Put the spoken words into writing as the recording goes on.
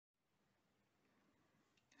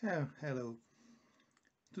Hello.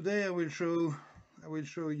 Today I will show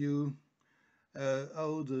you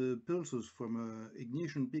how the pulses from a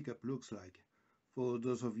ignition pickup looks like, for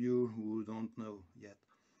those of you who don't know yet.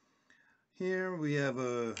 Here we have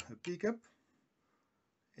a pickup,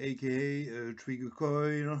 aka a trigger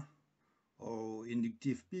coil or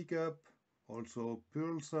inductive pickup, also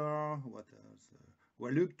pulsar, what else?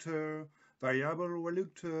 Reluctor, variable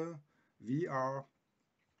reluctor, VR.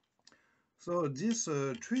 So this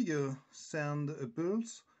trigger send a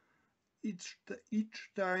pulse each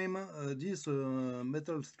time this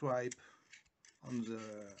metal stripe on the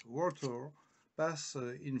rotor pass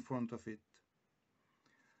in front of it.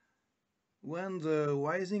 When the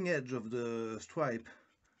rising edge of the stripe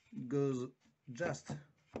goes just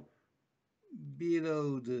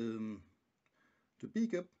below the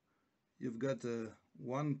pickup, you've got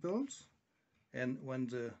one pulse, and when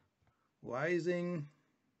the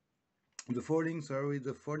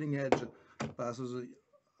falling edge passes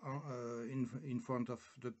in front of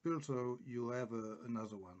the pulsar, you have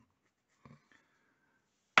another one.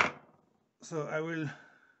 So I will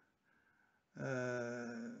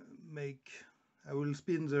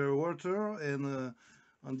spin the rotor, and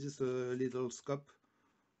on this little scope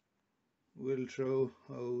will show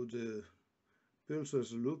how the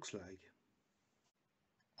pulsars looks like.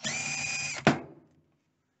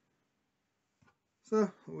 So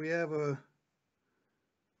we have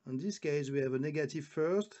in this case we have a negative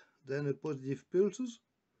first, then a positive pulses,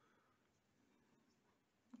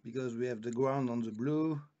 because we have the ground on the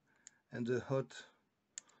blue and the hot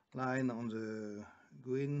line on the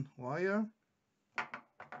green wire.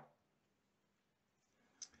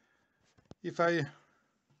 If I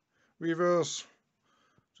reverse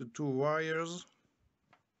the two wires,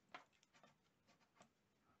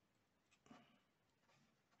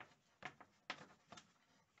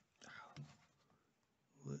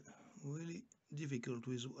 really difficult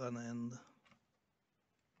with one hand.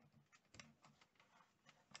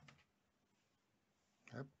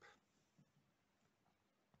 Yep.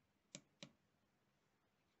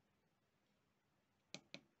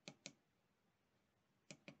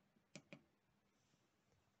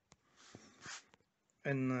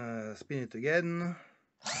 And spin it again.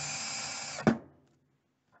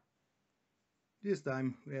 This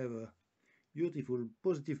time we have a beautiful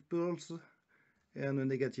positive pulse and a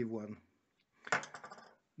negative one.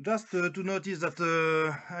 Just to notice that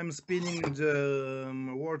I'm spinning the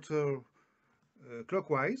rotor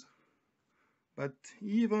clockwise, but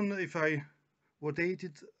even if I rotate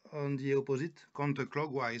it on the opposite,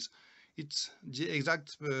 counterclockwise, it's the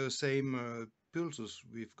exact same pulses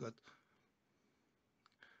we've got.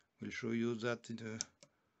 We'll show you that in a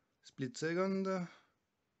split second.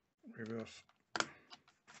 Reverse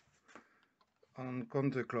on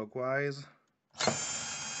counterclockwise.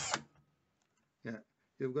 Yeah,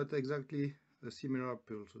 you've got exactly a similar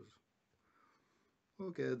pulses.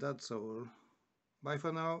 Okay, that's all. Bye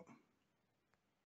for now.